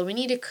controlled. We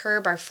need to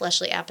curb our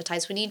fleshly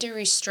appetites. We need to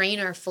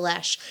restrain our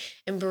flesh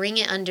and bring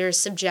it under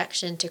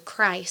subjection to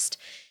Christ.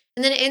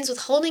 And then it ends with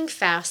holding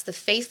fast the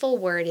faithful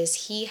word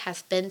as he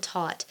hath been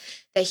taught,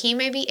 that he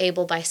may be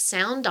able by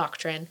sound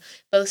doctrine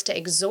both to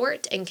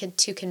exhort and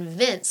to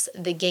convince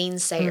the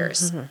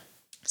gainsayers.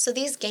 So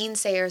these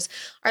gainsayers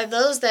are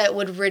those that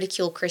would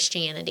ridicule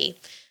Christianity.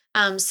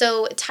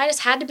 So Titus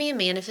had to be a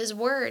man of his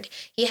word.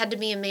 He had to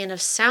be a man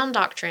of sound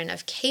doctrine,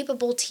 of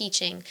capable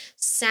teaching,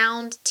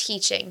 sound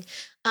teaching,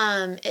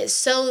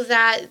 so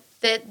that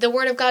the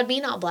word of God be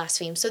not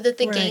blasphemed, so that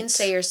the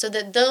gainsayers, so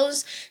that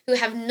those who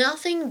have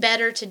nothing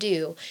better to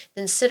do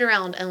than sit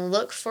around and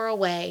look for a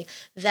way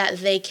that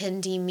they can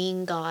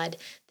demean God,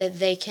 that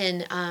they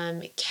can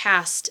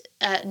cast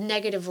a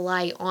negative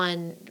light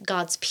on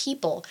God's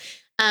people.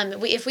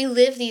 If we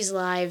live these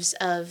lives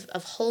of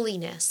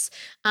holiness,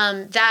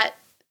 that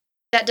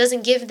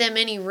doesn't give them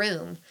any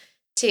room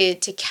to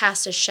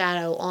cast a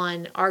shadow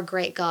on our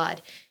great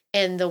God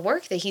and the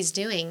work that he's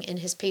doing in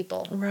his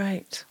people.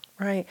 Right.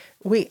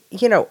 We,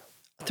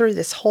 through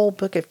this whole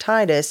book of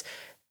Titus,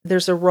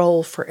 there's a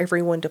role for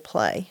everyone to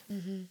play.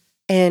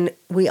 And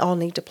we all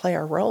need to play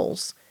our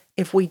roles.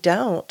 If we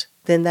don't,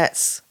 then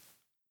that's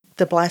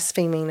the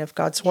blaspheming of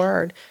God's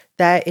word.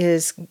 That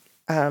is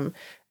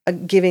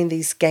giving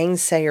these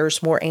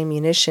gainsayers more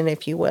ammunition,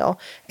 if you will.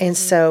 And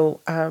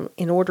so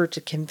in order to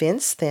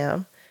convince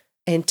them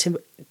and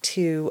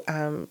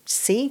to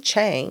see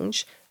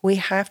change, we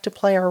have to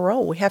play our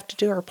role. We have to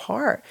do our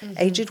part.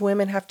 Aged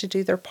women have to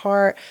do their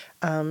part.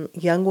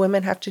 Young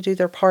women have to do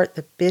their part.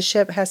 The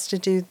bishop has to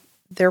do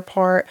their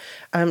part.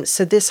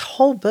 So this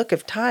whole book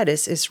of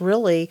Titus is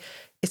really,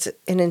 it's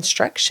an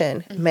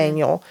instruction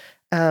manual.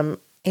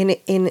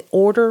 In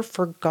order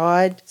for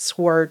God's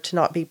word to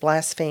not be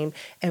blasphemed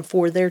and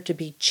for there to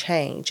be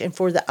change and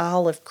for the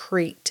Isle of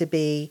Crete to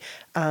be,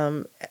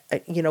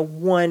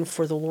 one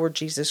for the Lord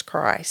Jesus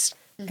Christ,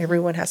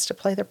 everyone has to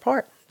play their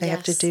part. They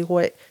have to do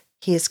what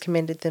he has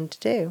commended them to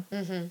do.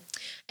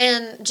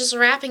 And just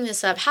wrapping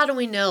this up, how do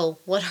we know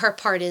what our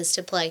part is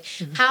to play?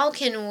 How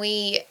can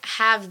we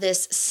have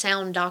this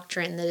sound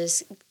doctrine that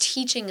is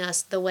teaching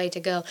us the way to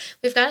go?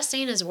 We've got to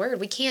stay in his word.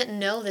 We can't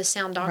know the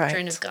sound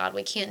doctrine of God.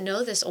 We can't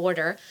know this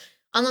order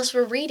unless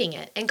we're reading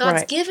it. And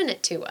God's given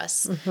it to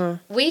us.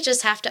 We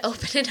just have to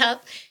open it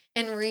up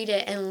and read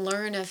it and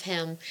learn of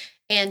him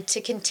and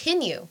to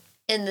continue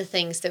in the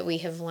things that we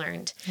have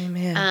learned.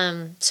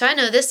 Amen. So I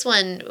know this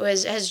one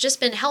has just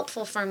been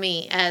helpful for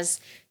me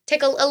as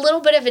take a little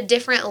bit of a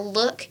different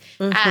look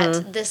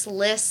at this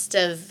list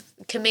of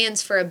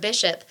commands for a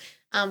bishop,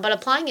 but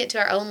applying it to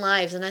our own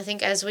lives. And I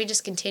think as we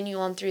just continue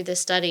on through this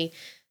study,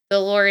 the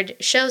Lord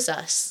shows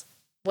us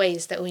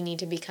ways that we need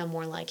to become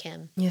more like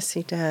him. Yes,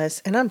 he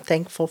does. And I'm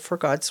thankful for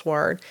God's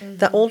word.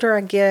 The older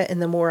I get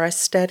and the more I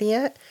study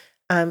it,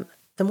 the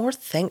more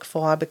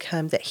thankful I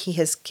become that he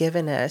has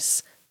given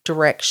us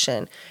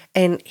direction,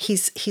 and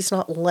he's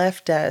not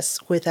left us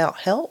without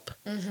help.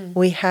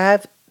 We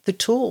have the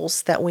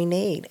tools that we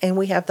need, and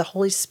we have the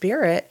Holy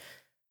Spirit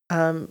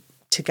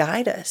to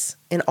guide us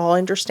in all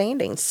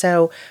understanding.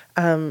 So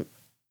I'm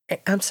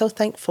so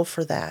thankful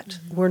for that.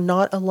 We're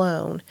not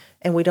alone,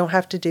 and we don't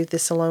have to do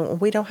this alone.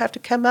 We don't have to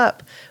come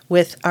up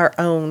with our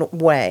own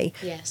way.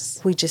 Yes.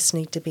 We just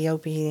need to be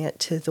obedient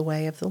to the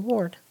way of the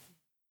Lord.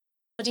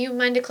 Well, do you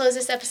mind to close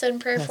this episode in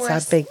prayer for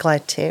us? I'd be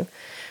glad to.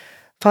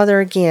 Father,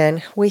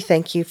 again, we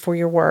thank you for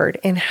your word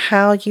and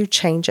how you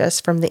change us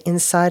from the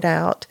inside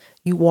out.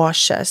 You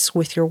wash us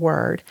with your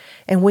word.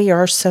 And we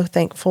are so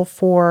thankful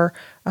for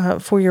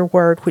your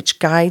word, which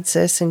guides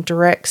us and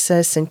directs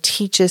us and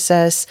teaches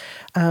us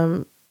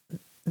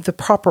the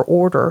proper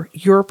order,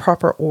 your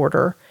proper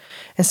order.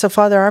 And so,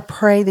 Father, I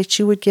pray that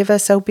you would give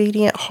us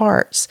obedient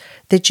hearts,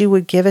 that you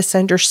would give us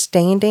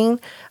understanding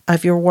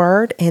of your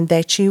word, and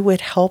that you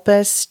would help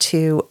us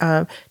to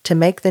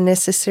make the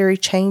necessary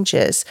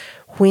changes.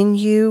 When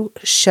you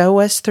show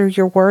us through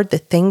your word the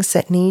things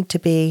that need to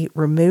be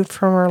removed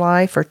from our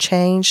life or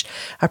changed,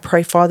 I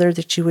pray, Father,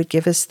 that you would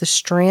give us the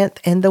strength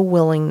and the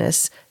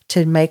willingness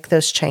to make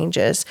those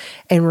changes,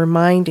 and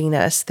reminding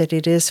us that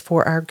it is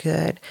for our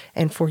good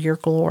and for your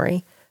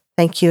glory.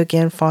 Thank you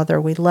again, Father.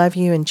 We love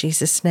you. In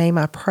Jesus' name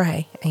I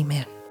pray.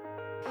 Amen.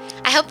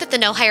 I hope that the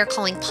No Higher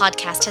Calling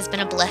podcast has been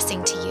a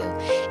blessing to you.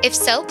 If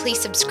so, please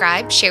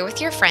subscribe, share with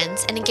your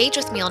friends, and engage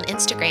with me on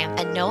Instagram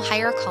at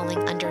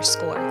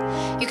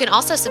 @NoHigherCalling_. You can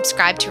also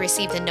subscribe to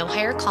receive the No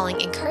Higher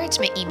Calling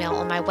encouragement email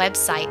on my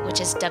website,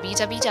 which is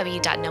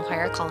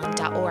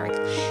www.nohighercalling.org.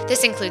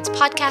 This includes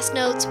podcast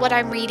notes, what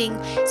I'm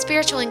reading,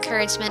 spiritual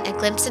encouragement, a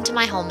glimpse into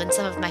my home, and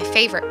some of my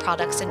favorite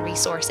products and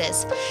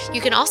resources.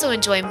 You can also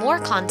enjoy more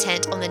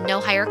content on the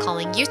No Higher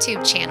Calling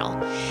YouTube channel.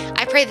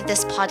 I pray that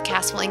this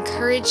podcast will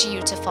encourage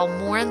you to fall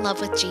more in love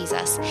with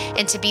Jesus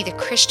and to be the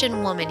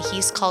Christian woman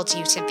he's called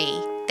you to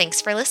be. Thanks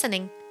for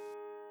listening.